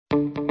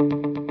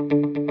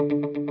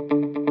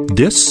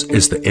This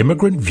is The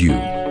Immigrant View,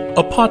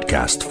 a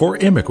podcast for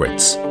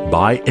immigrants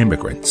by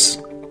immigrants.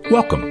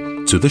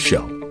 Welcome to the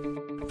show.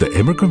 The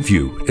Immigrant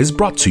View is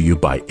brought to you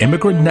by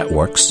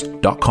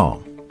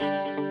immigrantnetworks.com.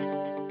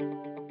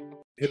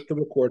 Hit the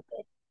record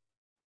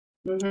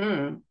button.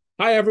 Mm-hmm.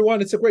 Hi,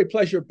 everyone. It's a great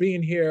pleasure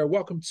being here.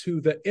 Welcome to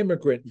The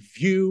Immigrant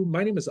View.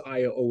 My name is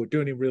Aya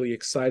Owodunni. Really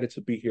excited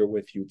to be here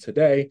with you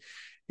today.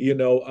 You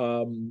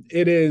know,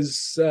 it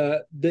is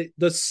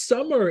the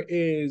summer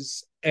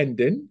is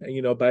ending.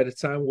 You know, by the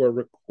time we're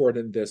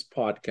recording this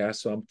podcast,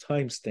 so I'm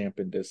time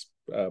stamping this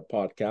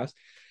podcast.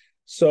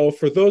 So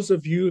for those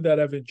of you that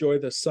have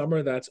enjoyed the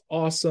summer, that's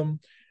awesome.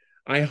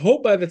 I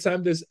hope by the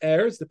time this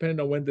airs,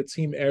 depending on when the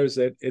team airs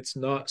it, it's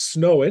not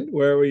snowing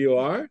wherever you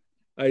are.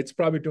 It's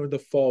probably during the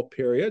fall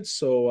period.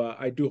 So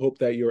I do hope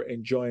that you're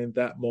enjoying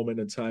that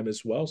moment in time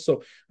as well.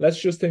 So let's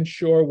just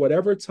ensure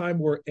whatever time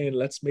we're in,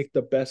 let's make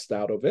the best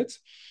out of it.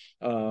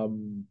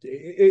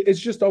 It's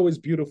just always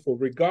beautiful.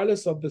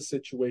 Regardless of the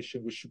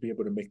situation, we should be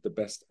able to make the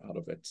best out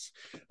of it.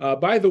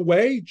 By the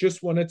way,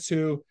 just wanted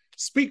to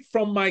speak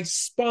from my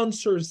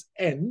sponsor's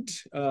end.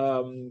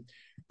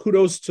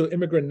 Kudos to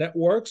Immigrant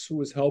Networks, who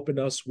is helping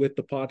us with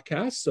the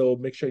podcast. So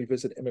make sure you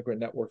visit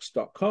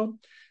immigrantnetworks.com.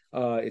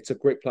 It's a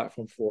great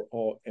platform for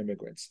all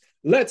immigrants.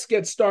 Let's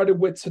get started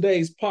with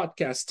today's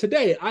podcast.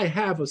 Today, I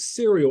have a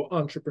serial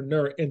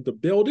entrepreneur in the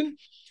building,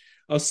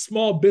 a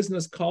small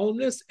business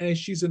columnist, and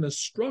she's an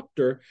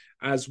instructor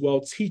as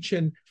well,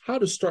 teaching how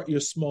to start your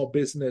small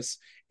business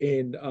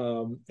in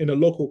a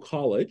local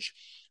college,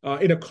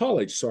 in a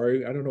college,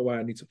 sorry. I don't know why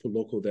I need to put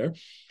local there.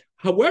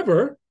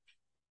 However,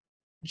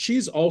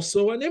 she's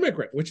also an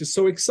immigrant, which is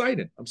so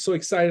exciting. I'm so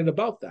excited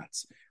about that.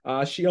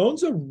 She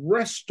owns a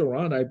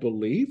restaurant, I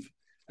believe,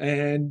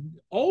 and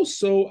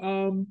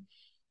also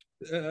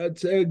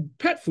a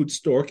pet food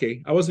store.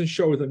 Okay, I wasn't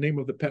sure the name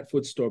of the pet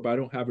food store, but I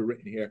don't have it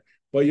written here.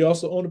 But you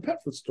also own a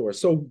pet food store.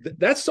 So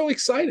that's so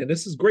exciting.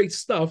 This is great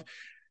stuff.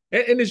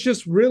 And it's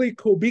just really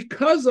cool.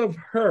 Because of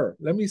her,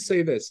 let me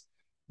say this.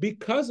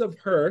 Because of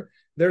her,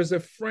 there's a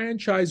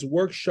franchise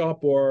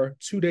workshop or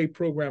 2-day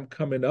program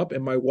coming up.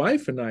 And my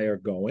wife and I are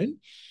going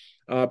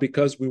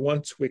because we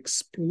want to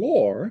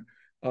explore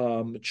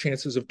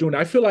chances of doing it.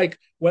 I feel like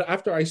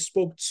after I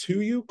spoke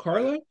to you,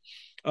 Carla,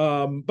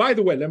 by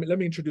the way, let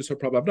me introduce her.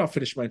 Probably I've not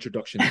finished my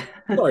introduction.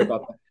 Sorry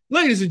about that.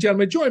 Ladies and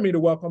gentlemen, join me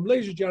to welcome,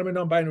 ladies and gentlemen,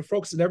 non-binary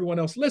folks and everyone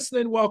else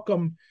listening.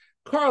 Welcome,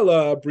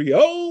 Carla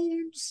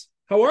Briones.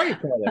 How are you,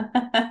 Carla?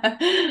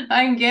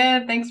 I'm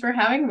good. Thanks for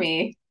having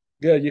me.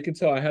 Good. You can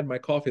tell I had my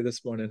coffee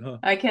this morning, huh?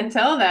 I can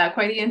tell that.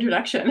 Quite the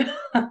introduction.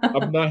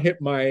 I've not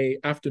hit my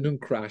afternoon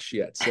crash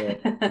yet, so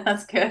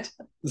that's good.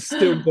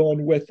 Still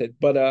going with it.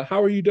 But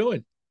how are you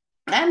doing?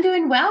 I'm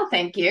doing well,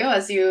 thank you.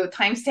 As you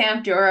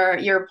timestamped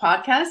your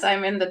podcast,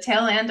 I'm in the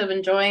tail end of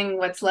enjoying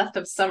what's left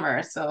of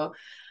summer. So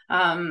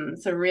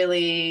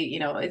really, you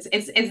know, it's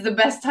the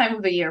best time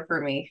of the year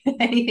for me.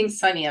 Anything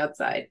sunny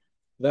outside.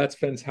 That's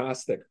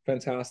fantastic.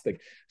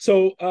 Fantastic.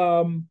 So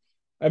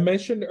I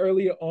mentioned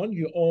earlier on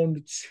you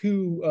owned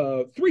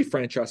three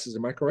franchises,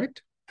 am I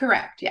correct?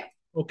 Correct, yeah.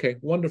 Okay,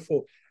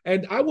 wonderful.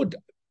 And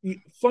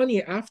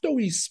funny, after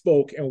we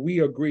spoke and we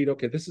agreed,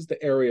 okay, this is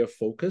the area of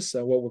focus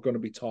and what we're going to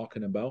be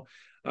talking about.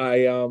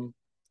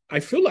 I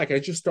feel like I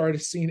just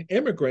started seeing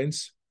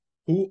immigrants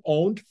who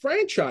owned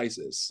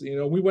franchises. You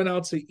know, we went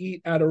out to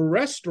eat at a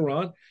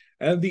restaurant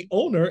and the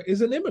owner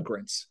is an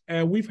immigrant.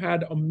 And we've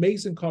had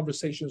amazing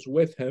conversations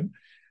with him.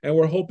 And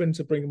we're hoping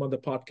to bring him on the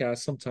podcast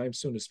sometime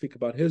soon to speak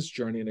about his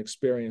journey and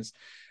experience.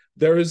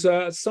 There is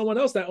someone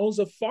else that owns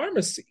a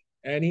pharmacy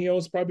and he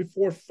owns probably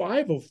 4 or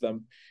 5 of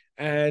them.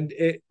 And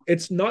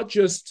it's not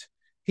just,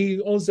 he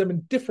owns them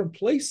in different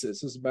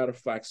places, as a matter of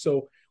fact.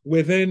 So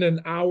within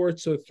an hour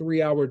to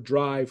 3-hour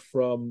drive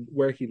from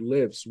where he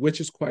lives,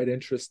 which is quite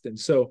interesting.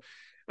 So,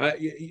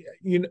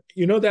 you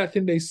know that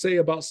thing they say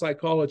about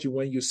psychology,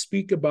 when you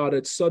speak about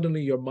it,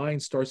 suddenly your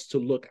mind starts to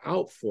look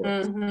out for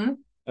it. Mm-hmm.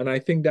 And I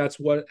think that's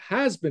what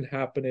has been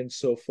happening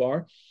so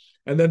far.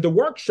 And then the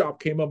workshop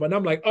came up and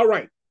I'm like, all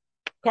right,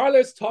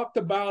 Carla's talked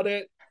about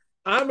it.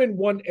 I'm in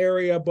one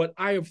area, but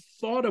I have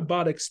thought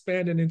about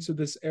expanding into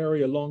this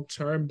area long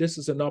term. This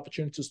is an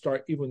opportunity to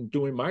start even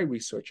doing my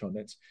research on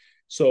it.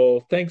 So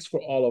thanks for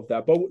all of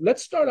that. But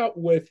let's start out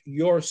with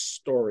your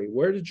story.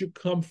 Where did you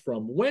come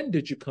from? When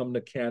did you come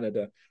to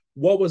Canada?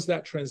 What was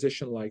that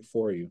transition like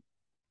for you?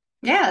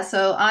 Yeah,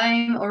 so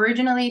I'm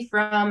originally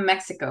from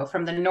Mexico,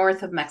 from the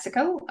north of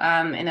Mexico,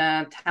 in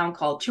a town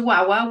called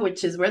Chihuahua,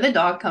 which is where the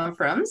dog comes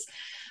from.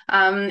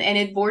 And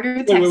it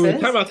bordered Texas.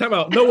 Wait, time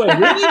out. No way,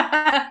 really?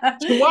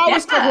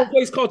 Chihuahua's come from a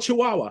place called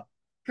Chihuahua.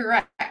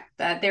 Correct.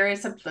 There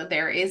is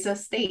a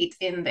state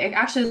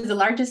actually it's the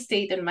largest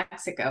state in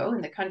Mexico,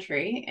 in the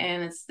country,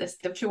 and it's the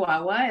state of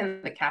Chihuahua,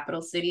 and the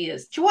capital city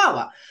is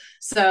Chihuahua.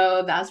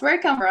 So that's where I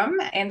come from,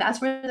 and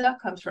that's where the dog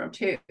comes from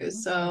too.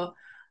 So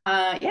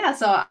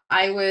so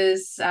I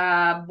was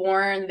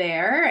born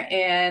there,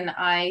 and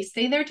I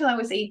stayed there till I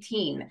was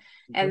 18.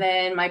 And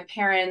then my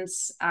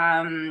parents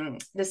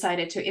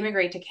decided to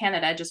immigrate to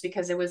Canada just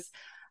because it was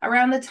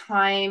around the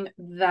time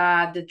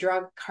that the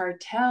drug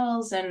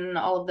cartels and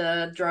all of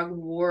the drug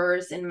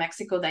wars in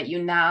Mexico that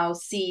you now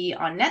see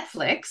on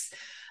Netflix,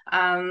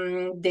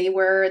 they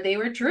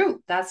were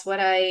true. That's what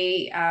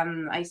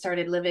I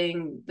started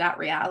living that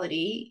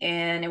reality,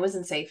 and it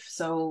wasn't safe.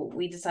 So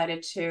we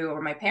decided to,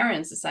 or my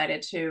parents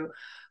decided to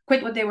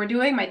quit what they were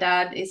doing. My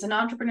dad is an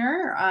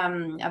entrepreneur,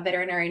 a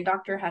veterinarian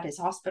doctor, had his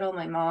hospital.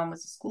 My mom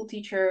was a school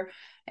teacher,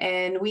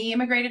 and we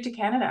immigrated to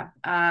Canada.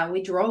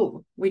 We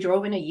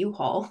drove in a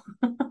U-Haul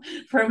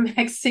from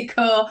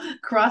Mexico,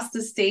 crossed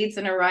the states,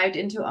 and arrived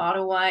into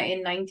Ottawa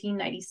in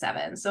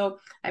 1997. So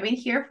I've been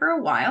here for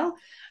a while.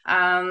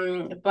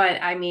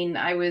 But I mean,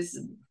 I was,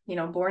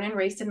 born and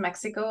raised in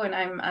Mexico, and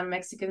I'm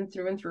Mexican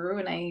through and through,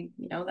 and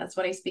that's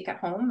what I speak at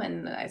home,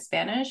 and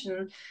Spanish,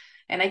 and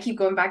I keep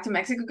going back to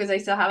Mexico because I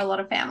still have a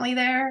lot of family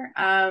there.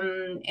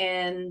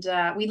 And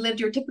we lived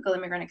your typical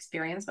immigrant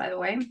experience, by the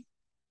way.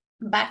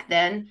 Back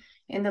then,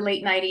 in the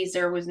late 90s,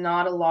 there was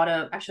not a lot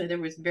of, actually, there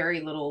was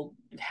very little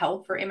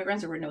help for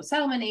immigrants. There were no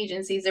settlement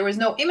agencies. There was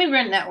no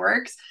immigrant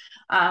networks.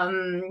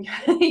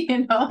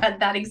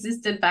 That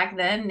existed back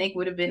then. Nick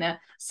would have been a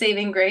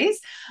saving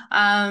grace.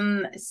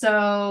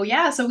 So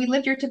we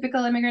lived your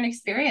typical immigrant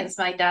experience.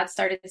 My dad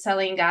started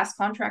selling gas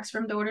contracts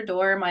from door to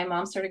door. My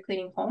mom started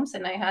cleaning homes,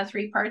 and I had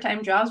 3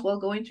 part-time jobs while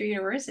going through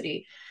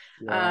university.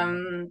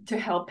 Wow. To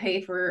help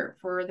pay for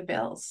the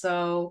bills.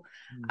 So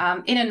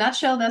in a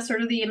nutshell, that's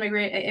sort of the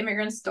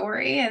immigrant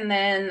story. And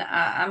then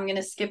I'm going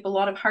to skip a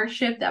lot of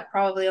hardship that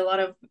probably a lot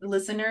of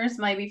listeners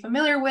might be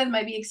familiar with,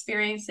 might be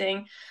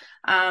experiencing.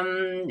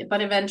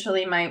 But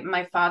eventually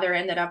my father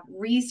ended up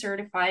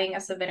recertifying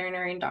as a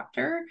veterinarian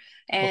doctor.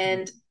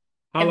 And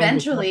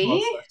eventually,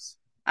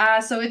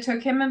 so it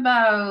took him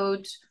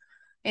about,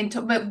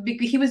 but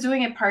he was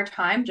doing it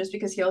part-time just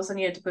because he also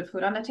needed to put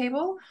food on the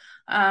table.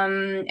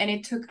 And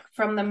it took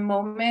from the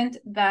moment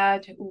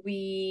that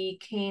we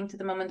came to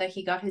the moment that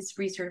he got his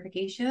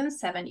recertification,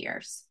 7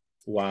 years.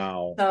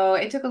 Wow. So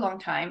it took a long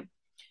time.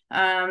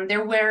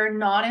 There were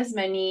not as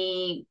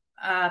many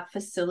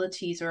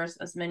facilities or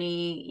as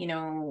many,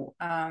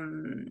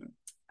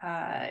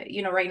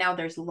 right now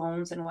there's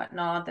loans and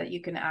whatnot that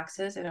you can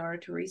access in order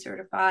to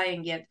recertify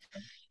and get,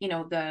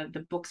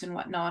 the books and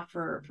whatnot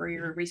for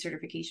your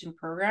recertification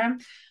program.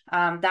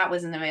 That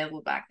wasn't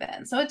available back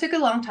then. So it took a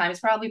long time. It's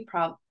probably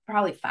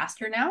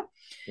faster now.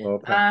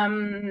 Okay.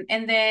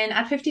 And then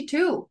at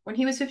 52, when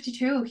he was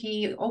 52,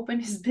 he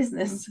opened his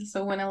business.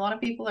 So when a lot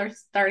of people are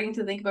starting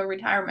to think about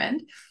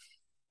retirement,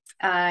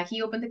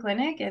 he opened the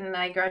clinic, and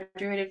I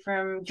graduated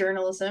from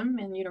journalism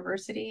in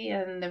university,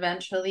 and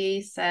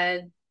eventually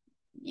said,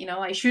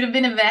 I should have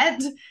been a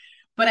vet,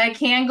 but I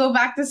can't go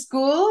back to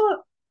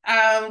school.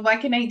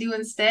 What can I do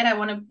instead? I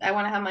want to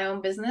have my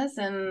own business,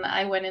 and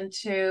I went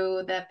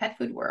into the pet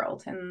food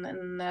world,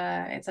 and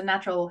it's a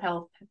natural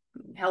health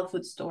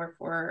food store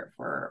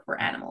for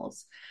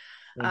animals.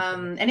 Okay.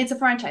 And it's a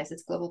franchise.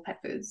 It's Global Pet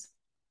Foods.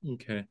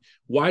 Okay.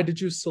 Why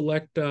did you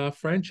select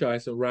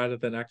franchise rather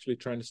than actually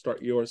trying to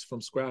start yours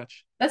from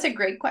scratch? That's a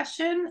great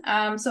question.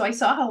 So I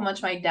saw how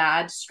much my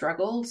dad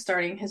struggled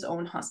starting his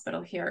own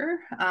hospital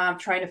here,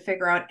 trying to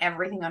figure out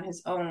everything on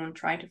his own,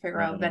 trying to figure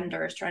out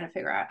vendors, trying to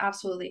figure out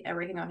absolutely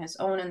everything on his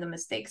own, and the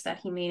mistakes that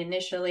he made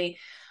initially,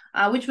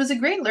 which was a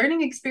great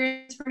learning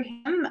experience for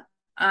him.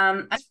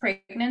 I was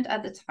pregnant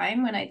at the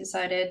time when I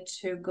decided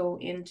to go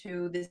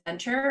into this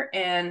venture,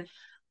 and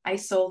I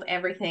sold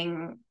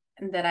everything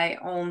that I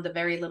own, the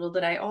very little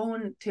that I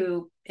own,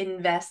 to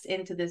invest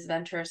into this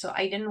venture. So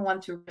I didn't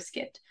want to risk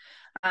it.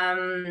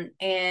 I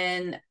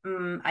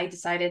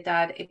decided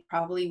that it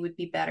probably would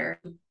be better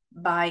to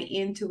buy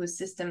into a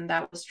system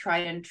that was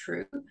tried and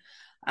true.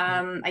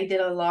 I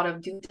did a lot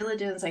of due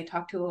diligence. I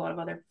talked to a lot of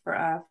other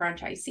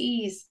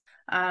franchisees,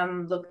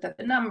 looked at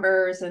the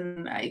numbers,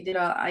 and I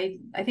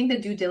think the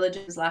due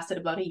diligence lasted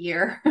about a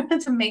year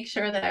to make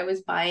sure that I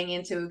was buying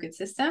into a good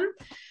system.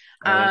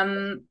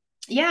 And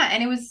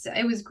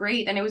it was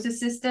great. And it was a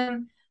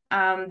system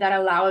that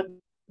allowed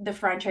the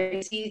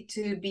franchisee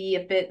to be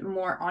a bit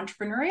more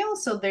entrepreneurial.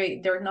 So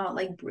they're not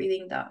like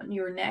breathing down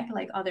your neck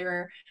like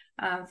other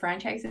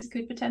franchises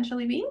could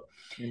potentially be.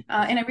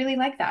 And I really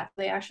like that.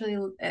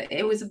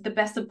 It was the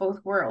best of both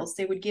worlds.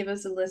 They would give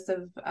us a list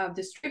of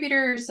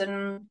distributors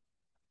and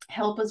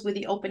help us with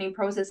the opening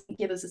process, and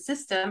give us a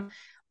system.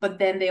 But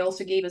then they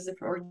also give us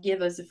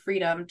the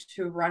freedom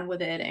to run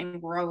with it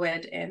and grow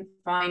it and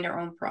find our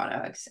own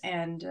products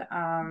and,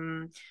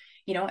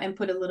 and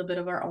put a little bit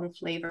of our own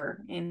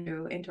flavor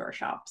into our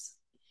shops.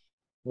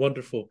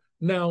 Wonderful.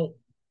 Now,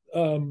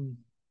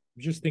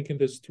 just thinking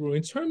this through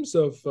in terms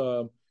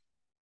of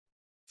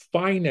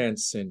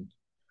financing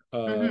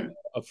a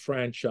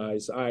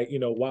franchise,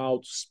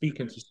 while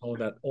speaking to someone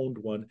that owned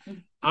one,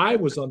 I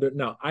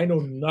know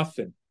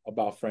nothing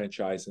about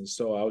franchising,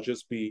 so I'll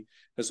just be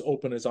as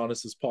open, as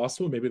honest as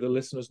possible. Maybe the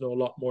listeners know a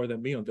lot more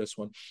than me on this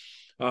one,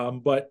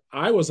 but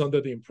I was under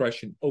the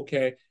impression,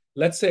 okay,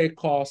 let's say it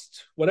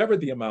costs whatever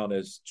the amount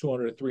is,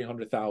 200,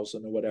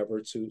 300,000 or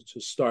whatever to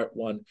start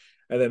one,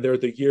 and then there are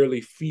the yearly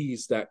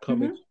fees that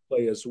come into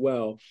play as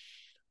well.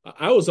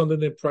 I was under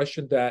the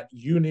impression that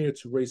you needed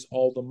to raise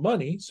all the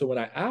money. So when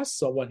I asked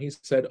someone, he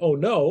said, "Oh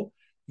no,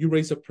 you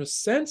raise a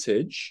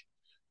percentage,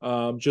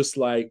 just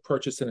like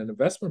purchasing an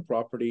investment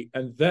property,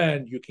 and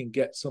then you can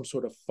get some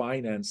sort of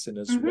financing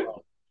as Mm-hmm.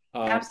 well."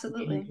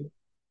 Absolutely.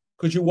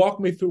 Could you walk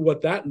me through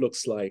what that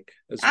looks like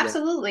as well?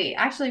 Absolutely.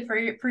 Actually,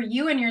 for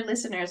you and your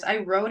listeners, I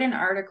wrote an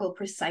article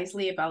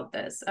precisely about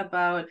this,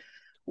 about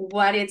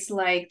what it's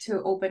like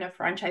to open a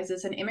franchise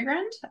as an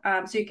immigrant.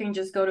 So you can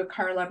just go to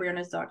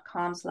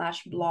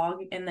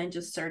carlabriones.com/blog and then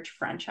just search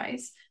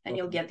franchise, and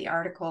you'll Okay. get the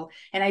article.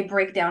 And I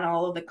break down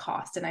all of the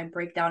costs, and I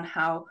break down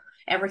how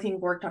everything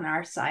worked on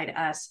our side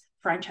as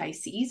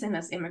franchisees and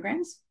as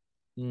immigrants.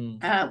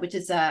 Mm. Which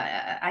is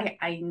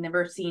I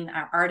never seen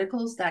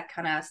articles that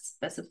kind of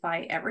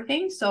specify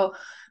everything. So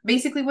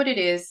basically, what it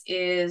is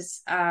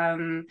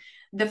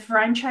the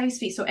franchise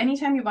fee. So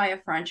anytime you buy a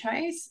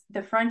franchise,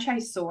 the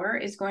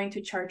franchisor is going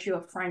to charge you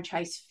a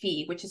franchise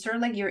fee, which is sort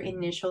of like your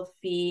initial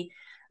fee.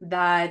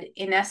 That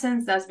in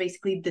essence, that's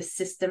basically the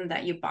system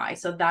that you buy.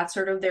 So that's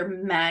sort of their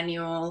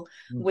manual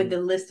with Mhm. the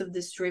list of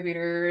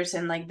distributors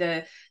and like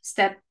the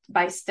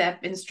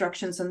step-by-step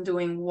instructions on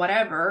doing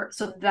whatever.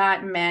 So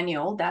that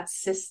manual, that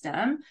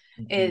system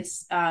Mhm.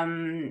 is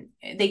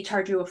they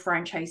charge you a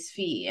franchise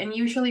fee. And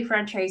usually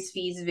franchise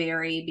fees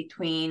vary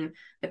between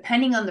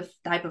depending on the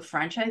type of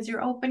franchise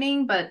you're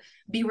opening, but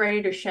be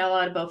ready to shell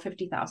out about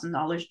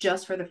 $50,000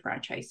 just for the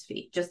franchise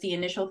fee, just the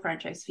initial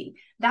franchise fee.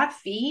 That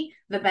fee,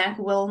 the bank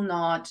will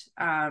not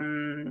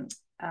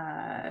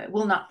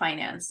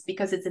finance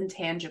because it's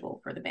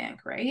intangible for the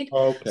bank, right?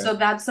 Okay. So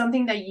that's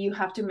something that you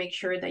have to make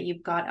sure that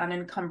you've got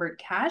unencumbered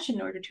cash in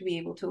order to be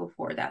able to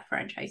afford that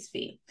franchise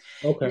fee.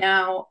 Okay.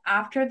 Now,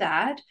 after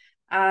that,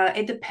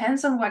 it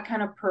depends on what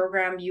kind of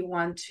program you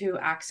want to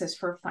access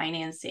for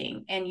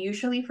financing. And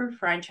usually for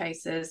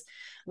franchises,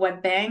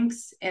 what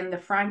banks and the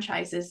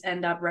franchises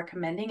end up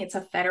recommending, it's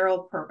a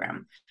federal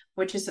program,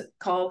 which is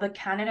called the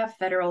Canada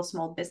Federal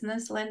Small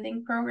Business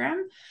Lending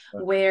Program,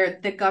 where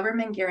the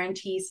government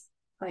guarantees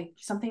like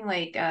something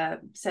like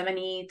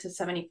 70 to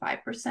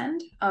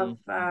 75% of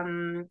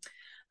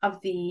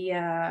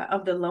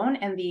the loan,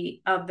 and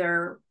the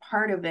other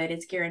part of it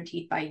is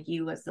guaranteed by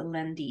you as the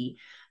lendee.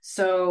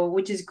 So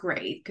which is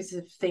great, because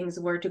if things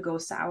were to go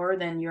sour,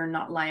 then you're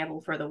not liable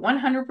for the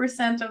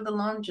 100% of the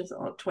loan, just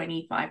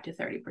 25 to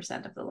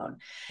 30% of the loan.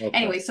 Okay.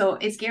 Anyway, so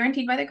it's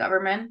guaranteed by the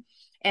government,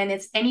 and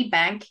it's any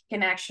bank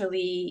can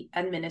actually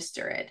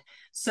administer it.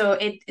 So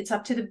it's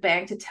up to the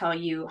bank to tell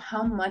you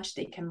how much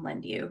they can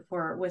lend you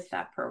for with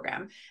that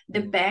program. The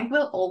bank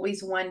will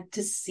always want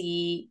to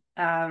see.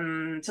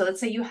 So let's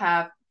say you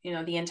have,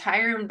 the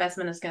entire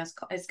investment is going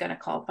to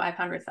cost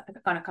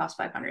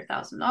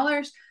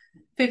 $500,000.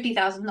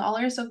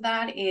 $50,000 of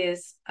that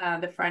is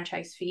the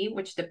franchise fee,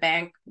 which the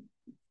bank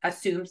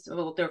assumes,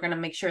 well, they're going to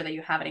make sure that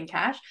you have it in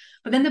cash.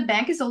 But then the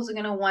bank is also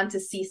going to want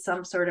to see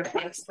some sort of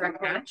extra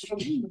cash.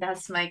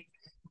 That's my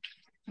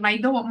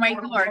door.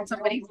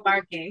 Somebody's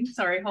barking.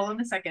 Sorry, hold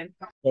on a second.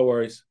 No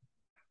worries.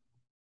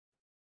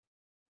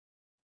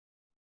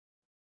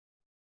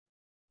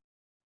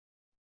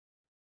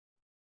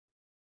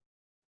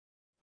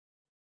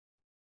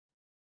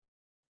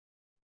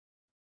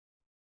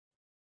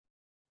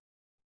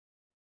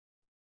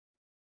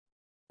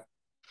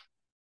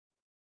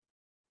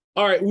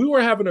 All right, we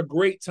were having a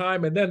great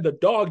time, and then the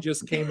dog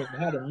just came and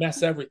had to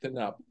mess everything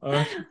up. All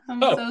right.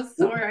 I'm Oh, so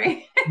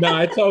sorry. no,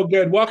 it's all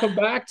good. Welcome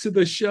back to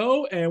the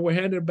show, and we're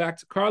handing it back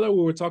to Carla.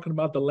 We were talking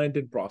about the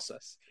lending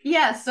process.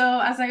 Yeah,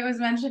 so as I was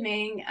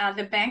mentioning,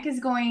 the bank is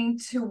going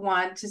to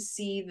want to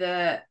see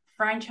the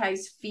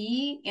franchise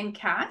fee in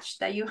cash,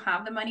 that you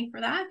have the money for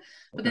that.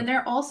 But then Okay.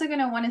 they're also going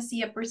to want to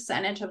see a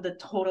percentage of the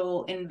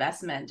total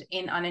investment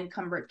in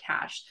unencumbered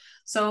cash.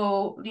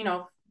 So,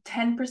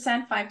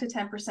 10%, 5 to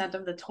 10%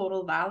 of the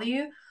total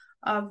value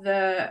of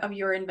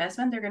your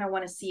investment, they're going to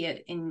want to see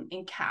it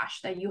in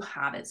cash, that you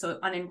have it. So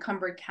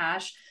unencumbered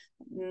cash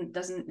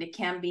it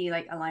can be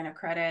like a line of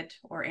credit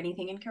or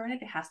anything in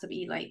credit. It has to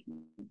be like,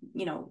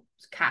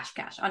 cash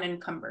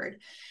unencumbered.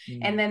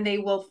 And then they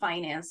will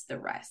finance the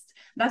rest.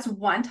 That's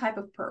one type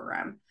of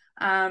program.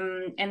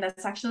 And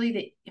that's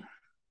actually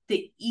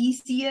the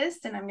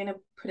easiest, and I'm going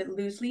to put it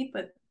loosely,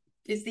 but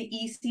is the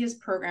easiest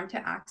program to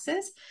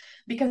access,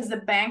 because the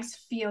banks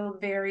feel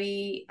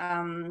very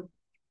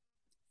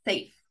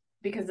safe,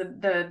 because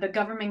the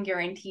government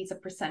guarantees a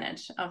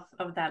percentage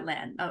of that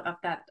land of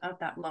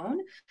that loan.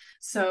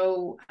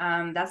 So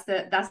that's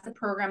the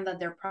program that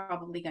they're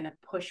probably going to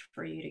push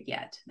for you to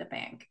get, the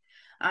bank.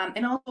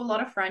 And also a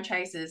lot of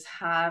franchises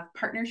have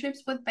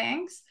partnerships with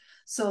banks,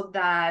 so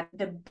that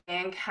the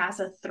bank has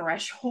a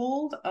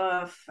threshold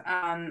of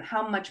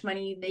how much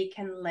money they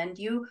can lend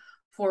you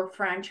for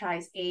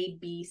franchise A,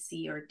 B,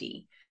 C, or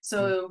D.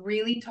 So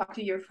really talk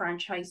to your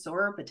franchisor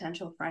or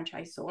potential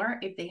franchisor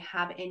if they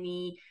have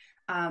any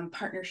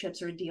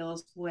partnerships or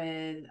deals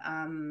with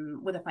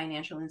a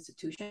financial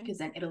institution, because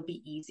then it'll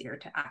be easier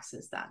to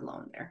access that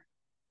loan there.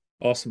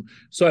 Awesome.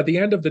 So at the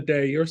end of the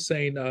day, you're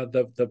saying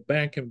the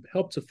bank can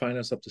help to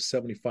finance up to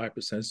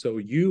 75%. So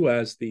you,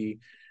 as the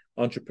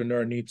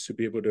entrepreneur needs to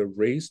be able to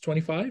raise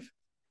 25?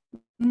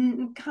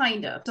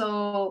 Kind of.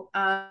 So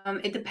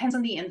it depends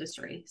on the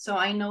industry. So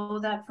I know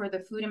that for the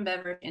food and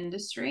beverage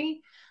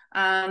industry,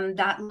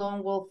 that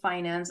loan will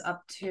finance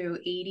up to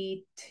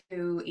 80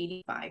 to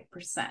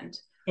 85%.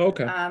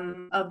 Okay.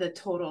 Of the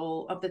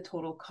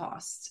total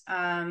cost.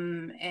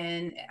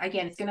 And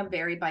again, it's going to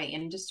vary by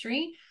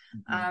industry.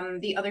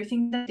 The other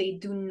thing that they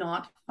do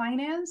not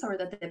finance, or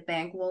that the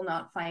bank will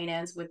not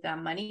finance with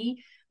that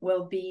money,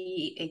 will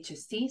be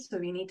HST. So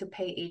you need to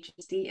pay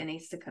HST,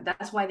 and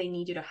that's why they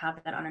need you to have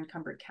that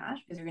unencumbered cash,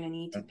 because you're going to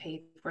need to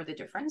pay for the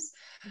difference.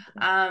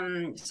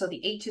 So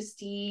the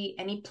HST,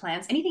 any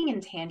plans, anything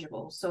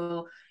intangible.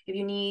 So if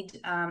you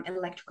need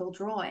electrical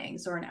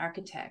drawings or an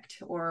architect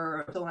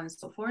or so on and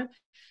so forth,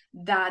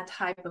 that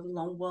type of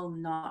loan will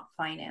not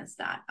finance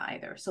that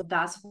either. So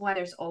that's why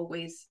it's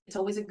always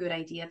a good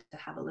idea to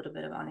have a little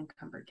bit of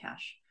unencumbered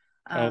cash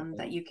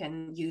that you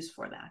can use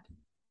for that.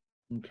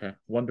 Okay,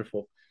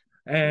 wonderful.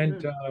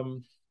 And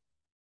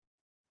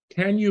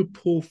can you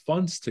pull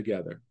funds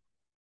together?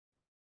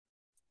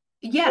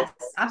 Yes,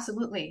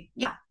 absolutely.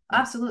 Yeah,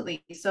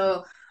 absolutely.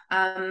 So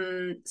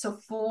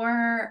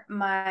for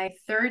my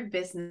third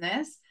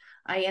business,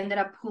 I ended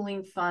up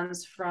pulling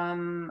funds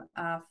from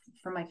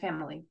my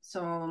family.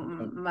 So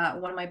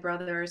one of my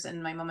brothers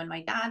and my mom and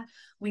my dad,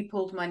 we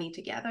pulled money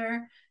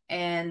together,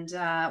 and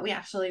we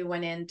actually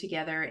went in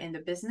together in the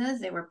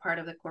business. They were part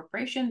of the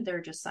corporation.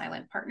 They're just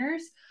silent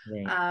partners.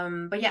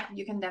 Right. But yeah,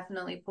 you can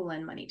definitely pull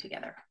in money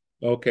together.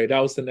 Okay, that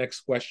was the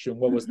next question.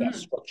 What was that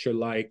structure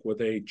like? Were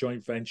they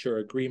joint venture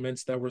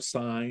agreements that were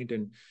signed?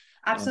 And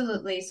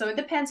absolutely. So it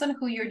depends on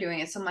who you're doing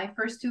it. So my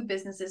first two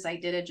businesses, I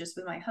did it just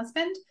with my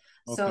husband.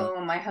 Okay.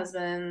 So my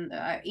husband,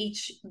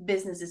 each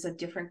business is a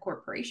different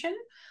corporation.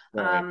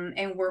 Right.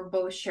 And we're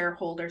both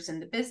shareholders in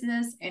the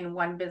business. In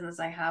one business,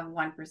 I have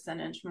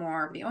 1%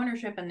 more of the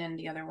ownership, and then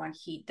the other one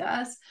he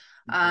does.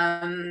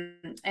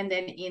 And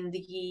then in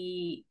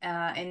the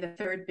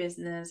third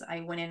business, I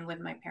went in with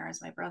my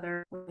parents, my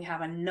brother. We have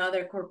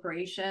another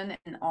corporation,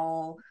 and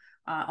all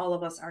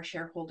of us are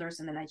shareholders,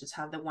 and then I just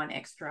have the one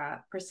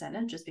extra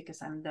percentage just because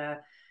I'm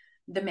the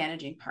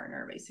managing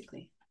partner,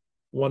 basically.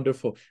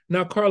 Wonderful.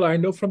 Now, Carla, I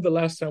know from the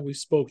last time we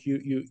spoke,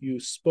 you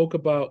spoke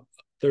about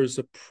there's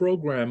a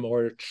program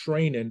or a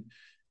training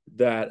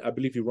that I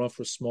believe you run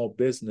for small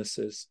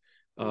businesses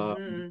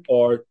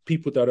or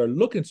people that are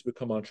looking to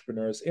become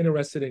entrepreneurs,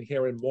 interested in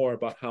hearing more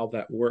about how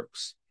that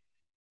works.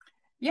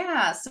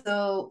 Yeah.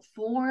 So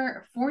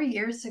 4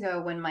 years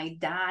ago, when my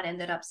dad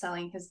ended up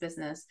selling his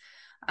business,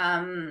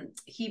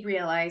 he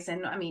realized,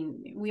 and I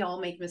mean, we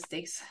all make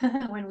mistakes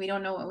when we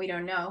don't know what we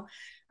don't know.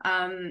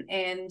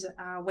 And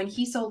when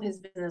he sold his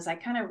business, I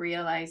kind of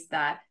realized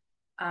that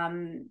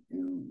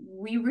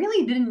we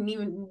really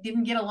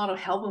didn't get a lot of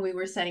help when we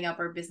were setting up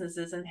our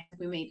businesses, and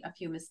we made a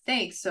few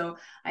mistakes. So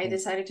I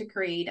decided to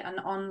create an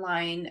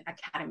online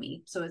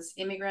academy. So it's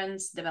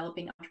Immigrants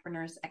Developing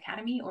Entrepreneurs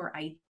Academy, or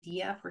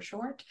IDEA for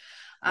short.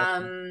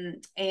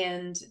 And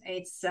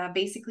it's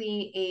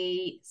basically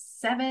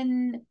it's a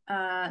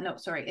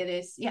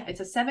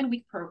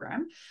 7-week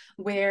program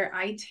where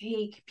I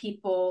take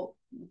people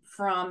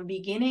from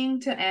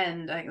beginning to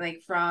end,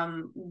 like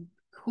from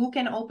who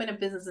can open a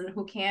business and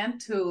who can't,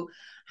 to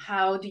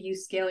how do you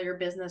scale your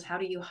business, how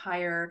do you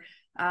hire,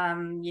 how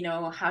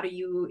do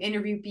you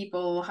interview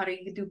people, how do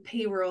you do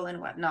payroll and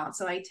whatnot.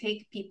 So I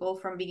take people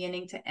from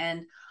beginning to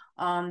end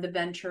on the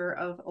venture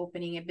of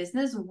opening a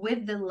business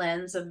with the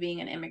lens of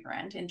being an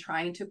immigrant, and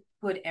trying to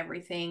put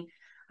everything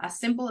as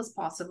simple as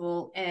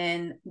possible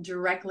and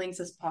direct links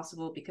as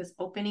possible, because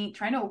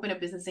trying to open a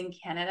business in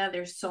Canada,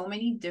 there's so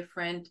many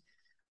different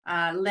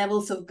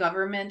levels of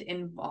government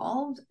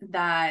involved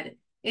that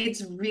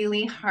it's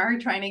really hard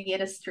trying to get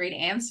a straight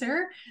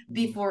answer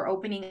before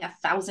opening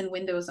 1,000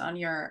 windows on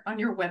your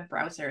web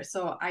browser.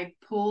 So I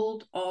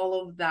pulled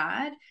all of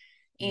that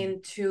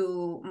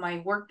into my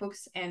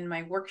workbooks and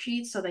my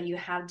worksheets, so that you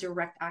have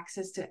direct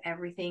access to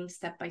everything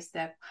step by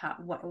step,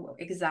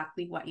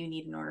 exactly what you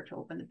need in order to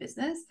open the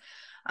business,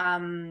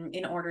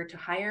 in order to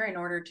hire, in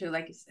order to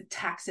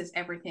taxes,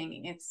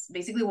 everything. It's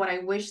basically what I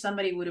wish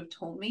somebody would have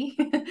told me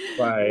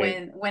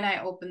right. when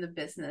I opened the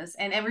business.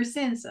 And ever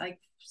since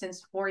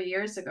 4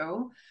 years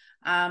ago,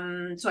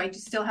 so I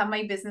just still have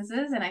my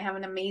businesses, and I have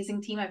an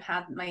amazing team. I've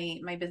had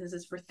my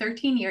businesses for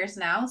 13 years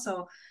now.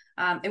 So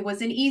it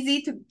wasn't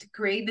easy to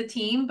create the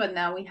team, but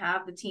now we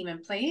have the team in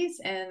place.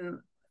 And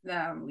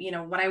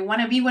what I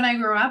want to be when I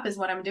grow up is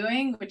what I'm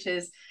doing, which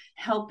is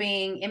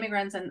helping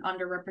immigrants and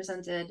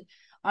underrepresented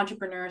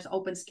entrepreneurs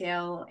open,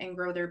 scale, and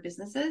grow their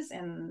businesses,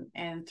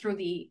 and through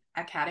the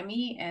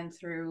academy and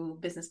through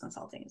business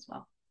consulting as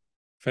well.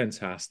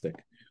 Fantastic.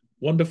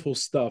 Wonderful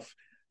stuff.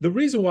 The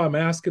reason why I'm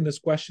asking this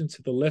question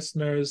to the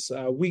listeners,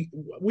 we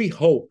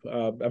hope,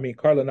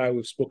 Carla and I,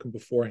 we've spoken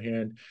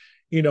beforehand,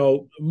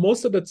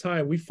 most of the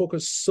time we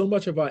focus so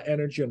much of our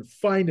energy on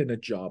finding a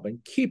job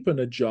and keeping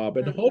a job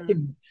and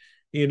hoping,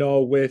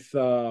 with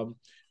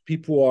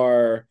people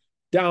are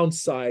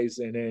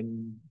downsizing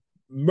and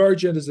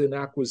mergers and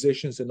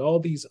acquisitions and all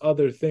these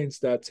other things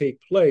that take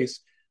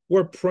place,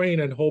 we're praying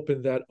and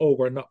hoping that, oh,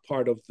 we're not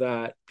part of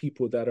that,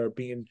 people that are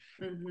being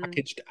Mm-hmm.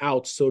 packaged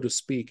out, so to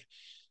speak.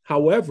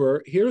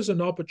 However, here's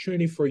an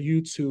opportunity for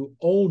you to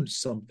own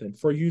something,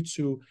 for you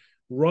to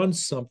run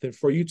something,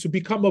 for you to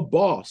become a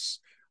boss,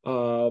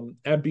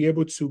 and be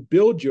able to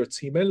build your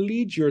team and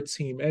lead your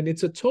team. And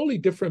it's a totally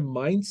different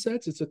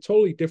mindset. It's a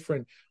totally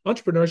different,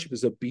 entrepreneurship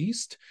is a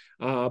beast,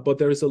 but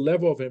there is a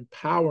level of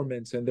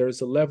empowerment and there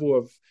is a level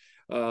of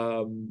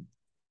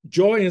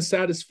joy and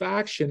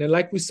satisfaction. And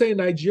like we say in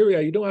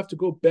Nigeria, you don't have to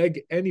go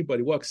beg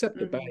anybody, well, except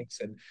the Mm-hmm. banks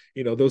and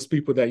those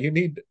people that you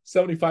need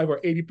 75 or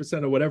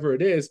 80% or whatever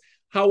it is.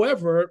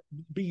 However,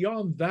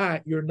 beyond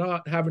that, you're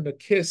not having to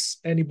kiss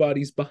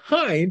anybody's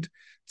behind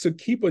to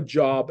keep a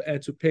job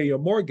and to pay your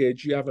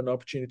mortgage. You have an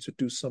opportunity to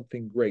do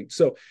something great.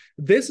 So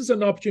this is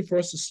an opportunity for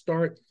us to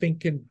start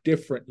thinking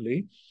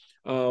differently,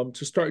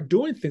 to start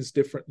doing things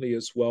differently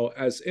as well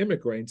as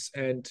immigrants.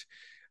 And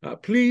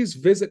please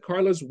visit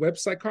Carla's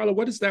website. Carla,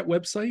 what is that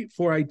website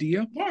for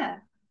IDEA? Yeah.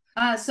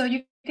 So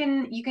you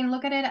can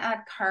look at it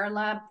at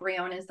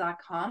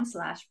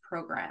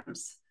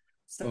carlabriones.com/programs.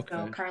 So Okay.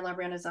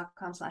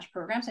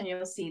 carlabriones.com/programs, and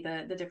you'll see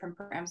the different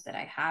programs that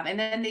I have. And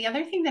then the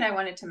other thing that I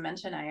wanted to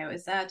mention, Ayo,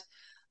 is that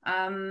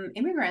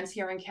immigrants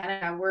here in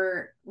Canada,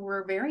 we're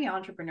very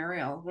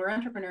entrepreneurial. We're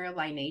entrepreneurial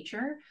by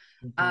nature.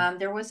 Mm-hmm.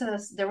 There was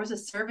a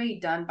survey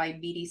done by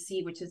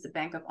BDC, which is the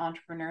Bank of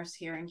Entrepreneurs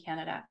here in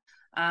Canada,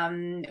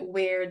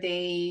 where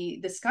they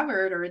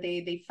discovered, or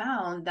they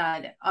found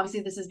that, obviously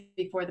this is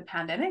before the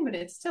pandemic, but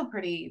it's still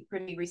pretty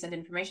recent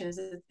information. This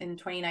is in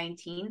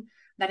 2019,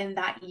 that in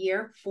that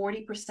year,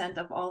 40%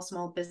 of all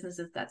small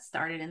businesses that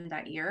started in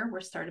that year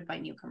were started by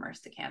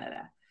newcomers to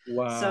Canada.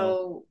 Wow.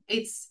 So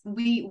it's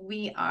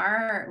we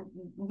are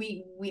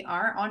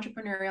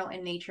entrepreneurial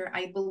in nature.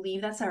 I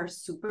believe that's our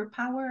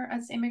superpower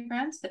as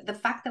immigrants. The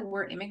fact that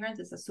we're immigrants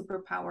is a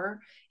superpower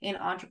in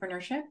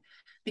entrepreneurship,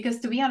 because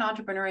to be an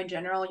entrepreneur in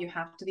general, you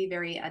have to be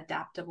very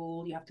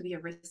adaptable. You have to be a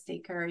risk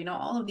taker.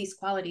 All of these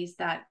qualities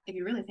that, if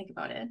you really think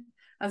about it,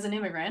 as an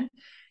immigrant,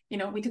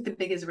 we took the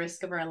biggest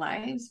risk of our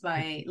lives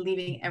by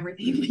leaving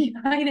everything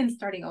behind and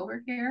starting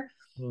over here.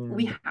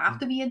 We Mm-hmm. have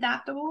to be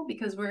adaptable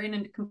because we're in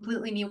a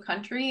completely new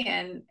country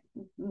and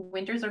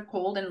winters are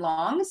cold and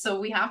long. So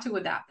we have to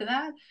adapt to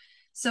that.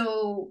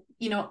 So,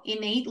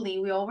 innately,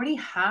 we already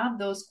have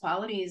those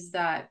qualities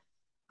that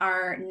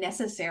are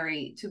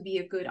necessary to be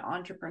a good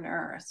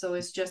entrepreneur. So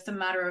it's just a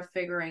matter of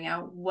figuring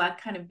out what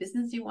kind of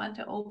business you want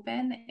to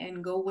open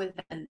and go with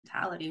the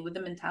mentality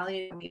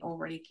that we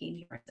already came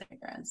here as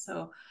immigrants.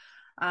 So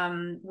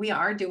we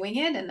are doing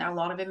it, and a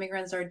lot of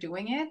immigrants are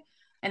doing it.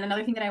 And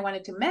another thing that I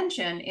wanted to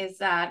mention is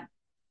that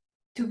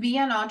to be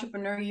an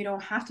entrepreneur, you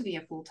don't have to be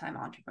a full-time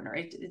entrepreneur.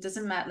 It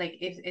doesn't matter. Like,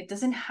 if it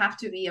doesn't have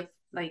to be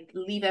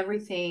leave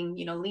everything,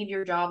 leave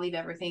your job, leave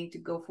everything to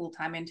go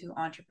full-time into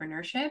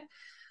entrepreneurship.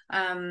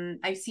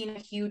 I've seen a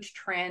huge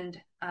trend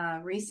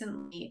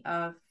recently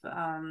of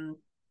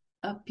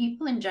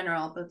people in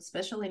general, but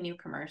especially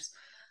newcomers,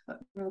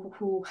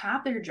 who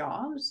have their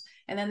jobs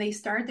and then they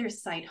start their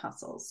side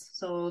hustles.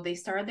 So they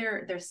start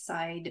their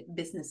side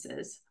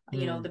businesses,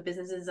 Mm. the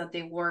businesses that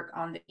they work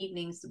on the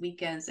evenings, the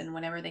weekends, and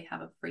whenever they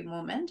have a free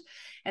moment.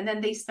 And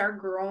then they start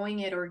growing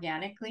it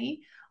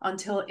organically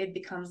until it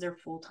becomes their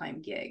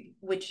full-time gig,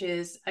 which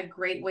is a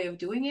great way of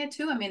doing it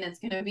too. I mean, it's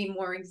going to be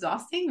more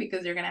exhausting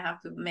because you're going to have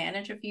to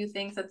manage a few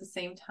things at the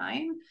same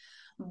time.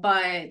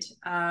 But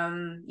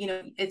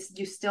it's,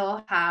 you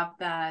still have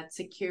that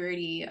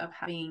security of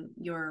having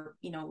your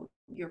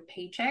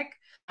paycheck,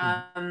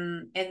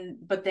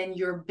 but then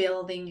you're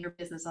building your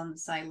business on the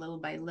side little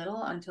by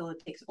little until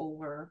it takes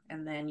over,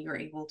 and then you're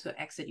able to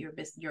exit your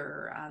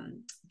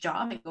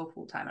job and go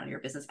full-time on your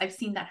business. I've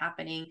seen that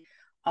happening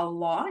a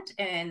lot,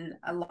 and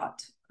a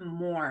lot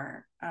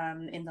more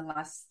in the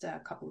last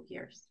couple of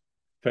years.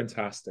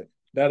 Fantastic.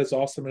 That is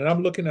awesome. And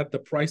I'm looking at the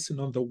pricing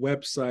on the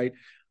website.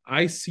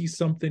 I see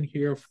something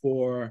here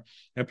for,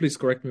 and please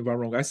correct me if I'm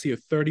wrong, I see a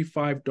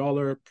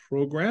 $35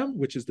 program,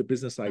 which is the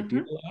Business Idea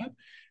Lab.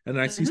 And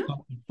I see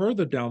something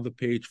further down the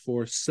page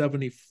for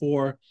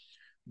 $74,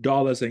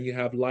 and you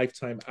have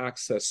lifetime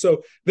access.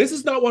 So this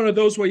is not one of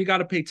those where you got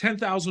to pay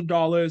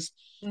 $10,000.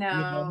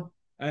 No.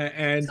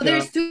 And so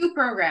there's two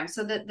programs.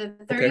 So the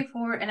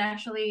 34, okay. And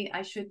actually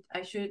I should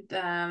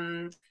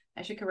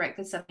correct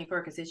the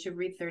 74 because it should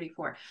read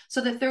 34.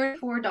 So the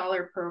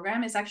 $34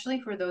 program is actually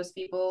for those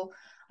people,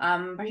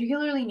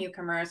 particularly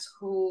newcomers,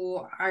 who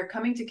are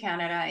coming to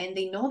Canada and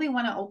they know they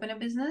want to open a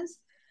business,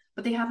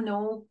 but they have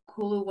no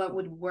clue what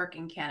would work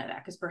in Canada,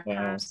 because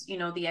perhaps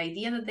the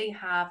idea that they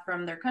have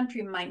from their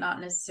country might not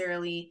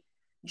necessarily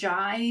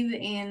jive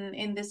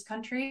in this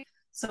country.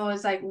 So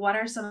it's like, what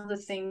are some of the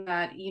things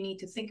that you need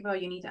to think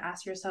about? You need to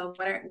ask yourself,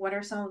 what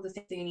are some of the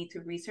things that you need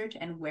to research,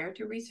 and where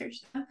to research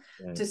them,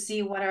 to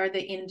see what are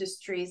the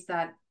industries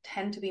that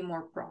tend to be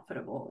more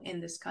profitable in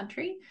this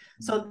country.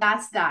 So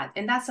that's that.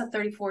 And that's a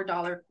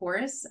 $34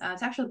 course.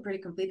 It's actually pretty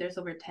complete. There's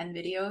over 10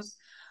 videos,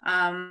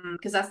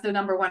 because that's the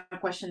number one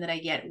question that I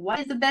get. What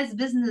is the best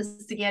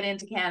business to get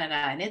into Canada?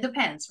 And it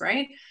depends,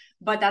 right?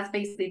 But that's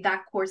basically,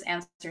 that course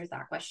answers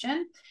that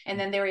question. And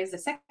then there is a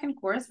second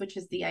course, which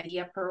is the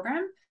IDEA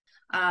program.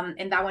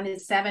 And that one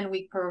is a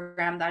 7-week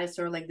program. That is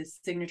sort of like the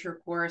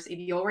signature course. If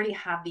you already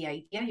have the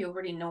idea, you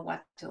already know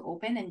what to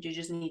open, and you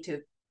just need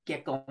to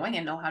get going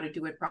and know how to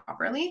do it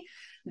properly,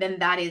 then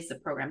that is the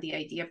program, the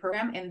IDEA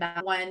program. And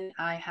that one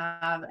I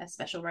have a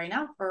special right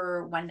now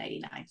for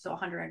 $199, so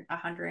 $199.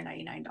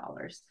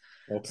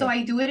 Okay. So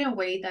I do it in a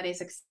way that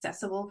is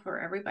accessible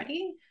for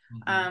everybody,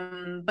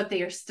 but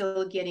they are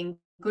still getting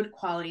good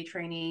quality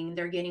training.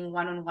 They're getting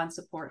one-on-one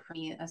support from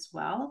me as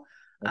well.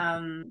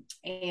 And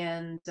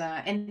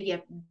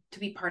yeah, to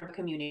be part of a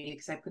community,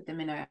 because I put them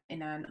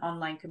in an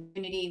online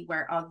community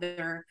where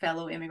other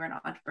fellow immigrant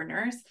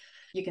entrepreneurs,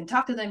 you can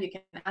talk to them, you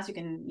can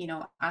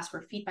ask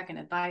for feedback and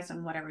advice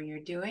on whatever you're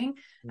doing.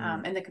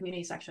 And the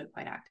community is actually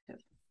quite active.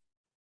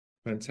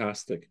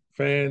 Fantastic.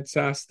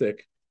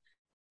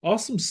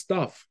 Awesome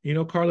stuff.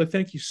 Carla,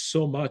 thank you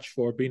so much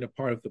for being a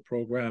part of the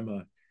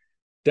program.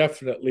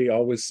 Definitely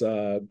always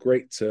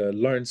great to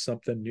learn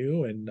something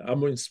new, and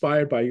I'm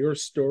inspired by your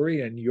story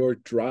and your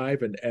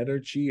drive and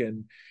energy,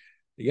 and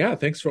yeah,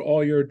 thanks for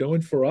all you're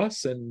doing for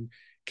us and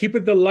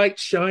keeping the light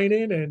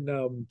shining and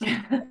all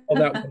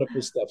that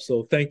wonderful stuff.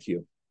 So thank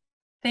you.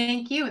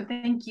 Thank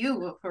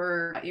you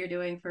for what you're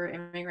doing for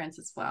immigrants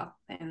as well,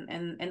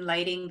 and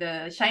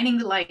shining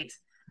the light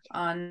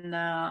on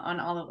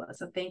all of us.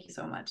 So thank you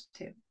so much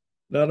too.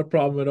 Not a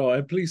problem at all.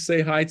 And please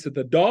say hi to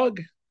the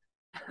dog.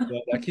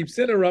 That keeps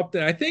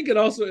interrupting. I think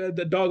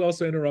the dog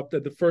also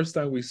interrupted the first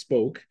time we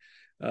spoke.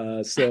 So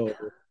I'm so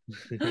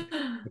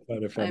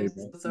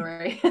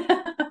sorry.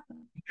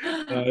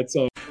 It's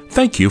all.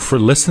 Thank you for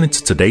listening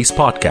to today's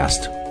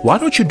podcast. Why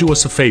don't you do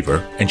us a favor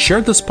and share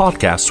this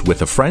podcast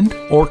with a friend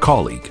or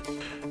colleague?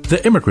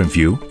 The Immigrant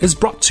View is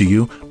brought to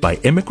you by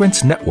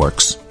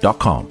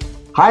immigrantsnetworks.com.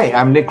 Hi,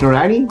 I'm Nick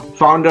Narani,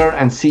 founder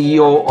and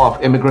CEO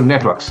of Immigrant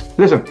Networks.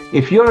 Listen,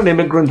 if you're an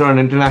immigrant or an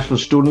international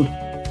student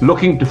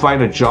looking to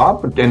find a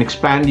job and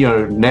expand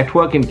your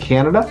network in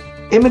Canada,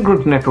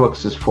 Immigrant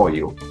Networks is for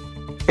you.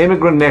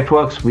 Immigrant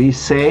Networks, we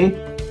say,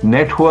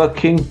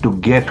 networking to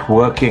get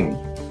working.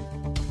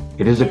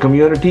 It is a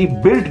community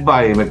built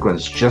by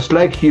immigrants just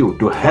like you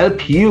to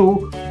help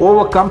you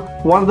overcome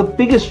one of the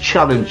biggest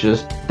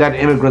challenges that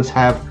immigrants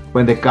have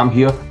when they come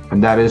here,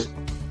 and that is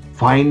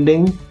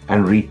finding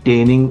and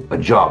retaining a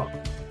job.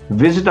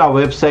 Visit our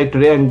website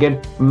today and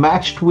get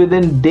matched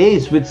within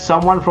days with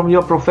someone from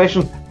your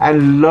profession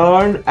and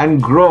learn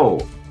and grow.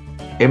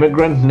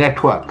 Immigrant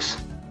Networks.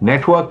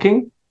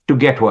 Networking to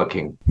get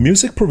working.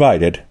 Music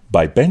provided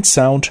by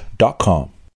bensound.com.